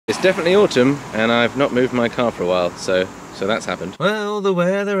It's definitely autumn, and I've not moved my car for a while, so that's happened. Well, the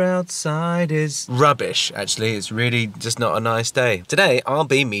weather outside is rubbish, actually. It's really just not a nice day. Today, I'll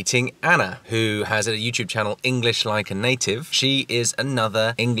be meeting Anna, who has a YouTube channel, English Like a Native. She is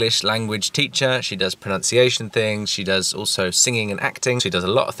another English language teacher. She does pronunciation things. She does also singing and acting. She does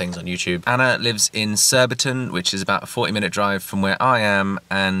a lot of things on YouTube. Anna lives in Surbiton, which is about a 40-minute drive from where I am,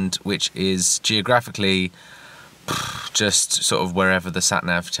 and which is geographically just sort of wherever the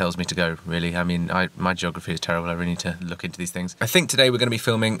sat-nav tells me to go, really. I mean, my geography is terrible. I really need to look into these things. I think today we're going to be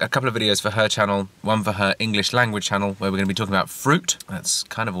filming a couple of videos for her channel, one for her English language channel, where we're going to be talking about fruit. That's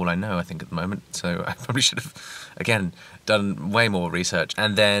kind of all I know, I think, at the moment, so I probably should have, again, done way more research.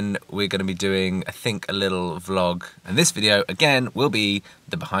 And then we're going to be doing, I think, a little vlog. And this video, again, will be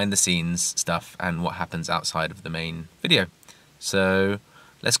the behind-the-scenes stuff and what happens outside of the main video. So,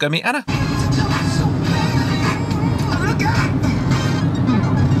 let's go meet Anna.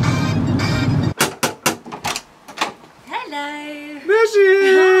 There she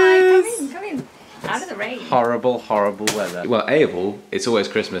is! Hi, come in. Out of the rain. Horrible, horrible weather. Well, A of all, it's always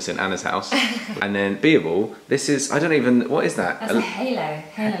Christmas in Anna's house. And then B of all, this is, I don't even, what is that? That's a halo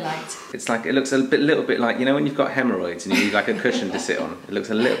light. It's like, it looks a little bit like, you know when you've got hemorrhoids and you need like a cushion to sit on? It looks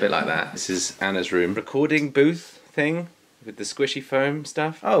a little bit like that. This is Anna's room. Recording booth thing with the squishy foam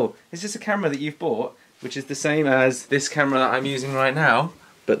stuff. Oh, is this a camera that you've bought, which is the same as this camera that I'm using right now,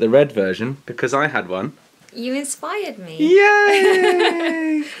 but the red version, because I had one. You inspired me.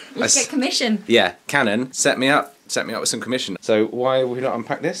 Yay! You should get commission. Yeah, Canon set me up with some commission. So why have we not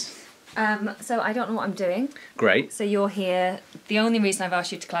unpacked this? So I don't know what I'm doing. Great. So you're here. The only reason I've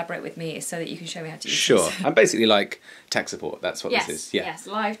asked you to collaborate with me is so that you can show me how to use Sure. this. I'm basically like tech support. That's what Yes, this is. Yeah. yes,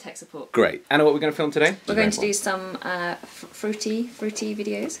 live tech support. Great. Anna, what are we going to film today? We're going to do some fruity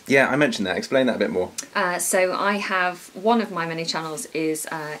videos. Yeah, I mentioned that. Explain that a bit more. So I have one of my many channels is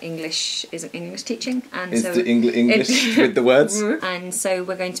English teaching, and Is so the English with the words? And so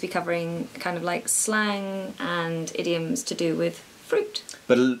we're going to be covering kind of like slang and idioms to do with fruit.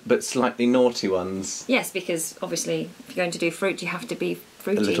 But slightly naughty ones. Yes, because obviously if you're going to do fruit, you have to be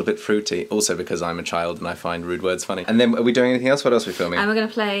fruity. A little bit fruity. Also because I'm a child and I find rude words funny. And then are we doing anything else? What else are we filming? And we're going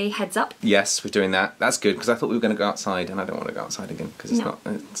to play Heads Up. Yes, we're doing that. That's good because I thought we were going to go outside and I don't want to go outside again because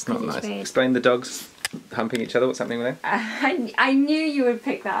it's not nice. Explain the dogs humping each other. What's happening with them? I knew you would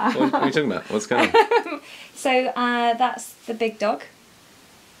pick that up. What are you talking about? What's going on? So that's the big dog.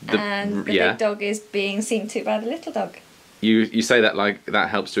 And the big dog is being seen to by the little dog. You say that like that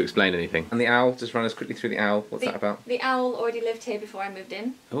helps to explain anything. And the owl, just run us quickly through the owl. What's that about? The owl already lived here before I moved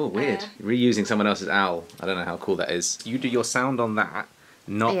in. Oh, weird. Reusing someone else's owl. I don't know how cool that is. You do your sound on that,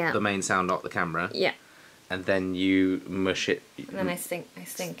 not the main sound, not the camera. Yeah. And then you mush it. And then I think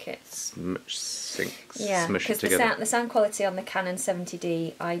it's... Yeah, because the sound quality on the Canon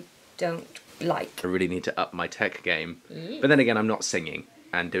 70D I don't like. I really need to up my tech game. But then again, I'm not singing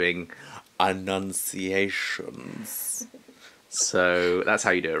and doing enunciations. So that's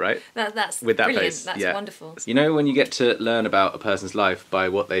how you do it, right? That's with that brilliant. face. That's wonderful. You know when you get to learn about a person's life by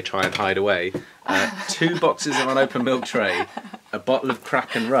what they try and hide away? 2 boxes of unopened milk tray, a bottle of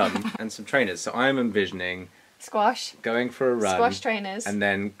crack and rum, and some trainers. So I'm envisioning squash, going for a run, squash trainers, and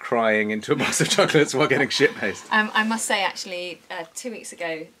then crying into a box of chocolates while getting shit-faced. I must say, actually, 2 weeks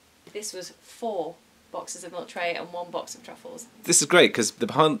ago, this was 4 boxes of milk tray and 1 box of truffles. This is great because the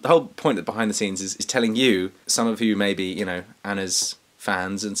whole point of behind the scenes is telling you, some of you may be, you know, Anna's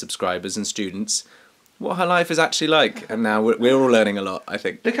fans and subscribers and students, what her life is actually like. And now we're all learning a lot, I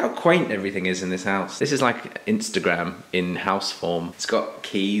think. Look how quaint everything is in this house. This is like Instagram in house form. It's got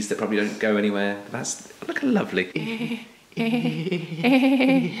keys that probably don't go anywhere. Look how lovely.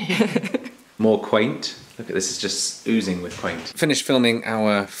 More quaint. Look at this, is just oozing with quaint. Finished filming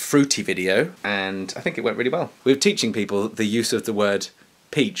our fruity video and I think it went really well. We were teaching people the use of the word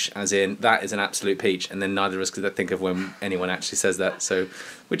peach, as in that is an absolute peach, and then neither of us could think of when anyone actually says that, so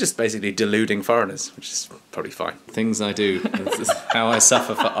we're just basically deluding foreigners, which is probably fine. Things I do, this is how I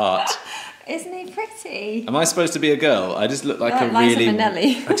suffer for art. Isn't he pretty? Am I supposed to be a girl? I just look like a really...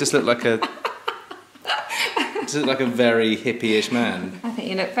 I just look like a... Like a very hippie-ish man. I think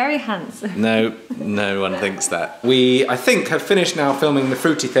you look very handsome. No one thinks that. We, I think, have finished now filming the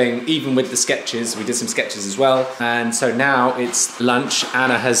fruity thing, even with the sketches. We did some sketches as well. And so now it's lunch.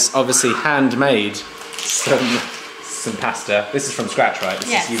 Anna has obviously handmade some pasta. This is from scratch, right?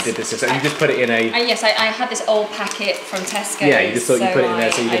 Yes. You did this, so you just put it in a... yes, I had this old packet from Tesco. Yeah, you just thought you put it in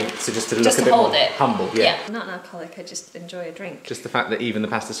there so you didn't, so just to look a bit more humble. Yeah. I'm not an alcoholic, I just enjoy a drink. Just the fact that even the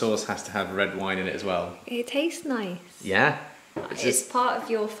pasta sauce has to have red wine in it as well. It tastes nice. Yeah. It's part of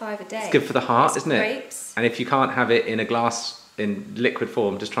your 5 a day. It's good for the heart, isn't it? Grapes. And if you can't have it in a glass in liquid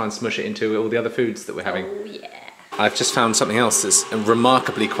form, just try and smush it into all the other foods that we're having. Oh yeah. I've just found something else that's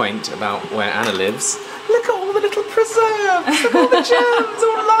remarkably quaint about where Anna lives. Look at all the little preserves, look at all the jams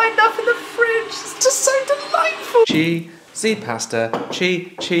all lined up in the fridge. It's just so delightful. Cheesy pasta,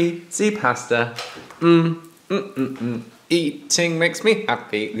 cheesy pasta. Eating makes me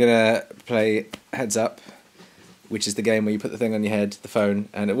happy. We're gonna play Heads Up, which is the game where you put the thing on your head, the phone,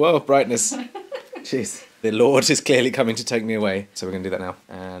 and whoa, brightness. Jeez. The Lord is clearly coming to take me away. So we're gonna do that now.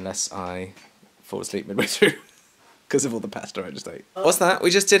 Unless I fall asleep midway through. Because of all the pasta I just ate. What's that? We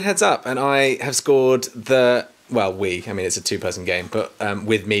just did Heads Up, and I have scored the... Well, I mean, it's a two-person game, but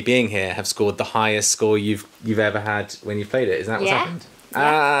with me being here, have scored the highest score you've ever had when you played it. Isn't that what's happened?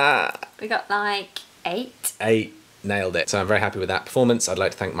 Yeah. We got like 8. 8. Nailed it. So I'm very happy with that performance. I'd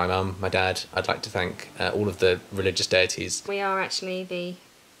like to thank my mum, my dad. I'd like to thank all of the religious deities. We are actually the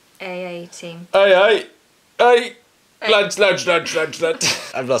AA team. Hey! Glad.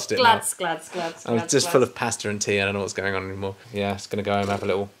 I've lost it now. Glads. I'm just full of pasta and tea. I don't know what's going on anymore. Yeah, it's gonna go home and have a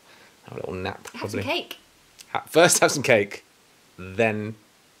little nap. Probably. Have some cake. First have some cake, then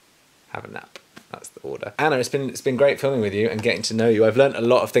have a nap. That's the order. Anna, it's been great filming with you and getting to know you. I've learned a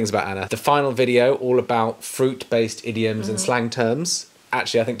lot of things about Anna. The final video, all about fruit-based idioms and slang terms,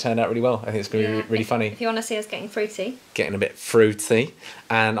 actually I think turned out really well. I think it's going to be really funny. If you want to see us getting fruity. Getting a bit fruity.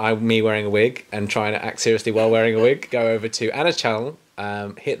 And me wearing a wig and trying to act seriously while wearing a wig. Go over to Anna's channel,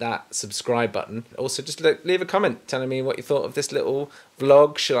 hit that subscribe button. Also, just leave a comment telling me what you thought of this little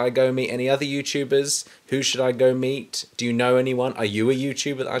vlog. Should I go meet any other YouTubers? Who should I go meet? Do you know anyone? Are you a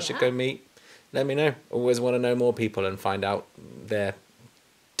YouTuber that I should go meet? Let me know. Always want to know more people and find out their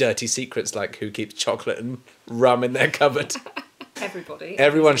dirty secrets, like who keeps chocolate and rum in their cupboard. Everybody.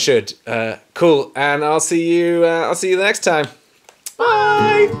 Everyone should. Cool. And I'll see you the next time.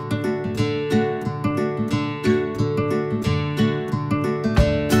 Bye.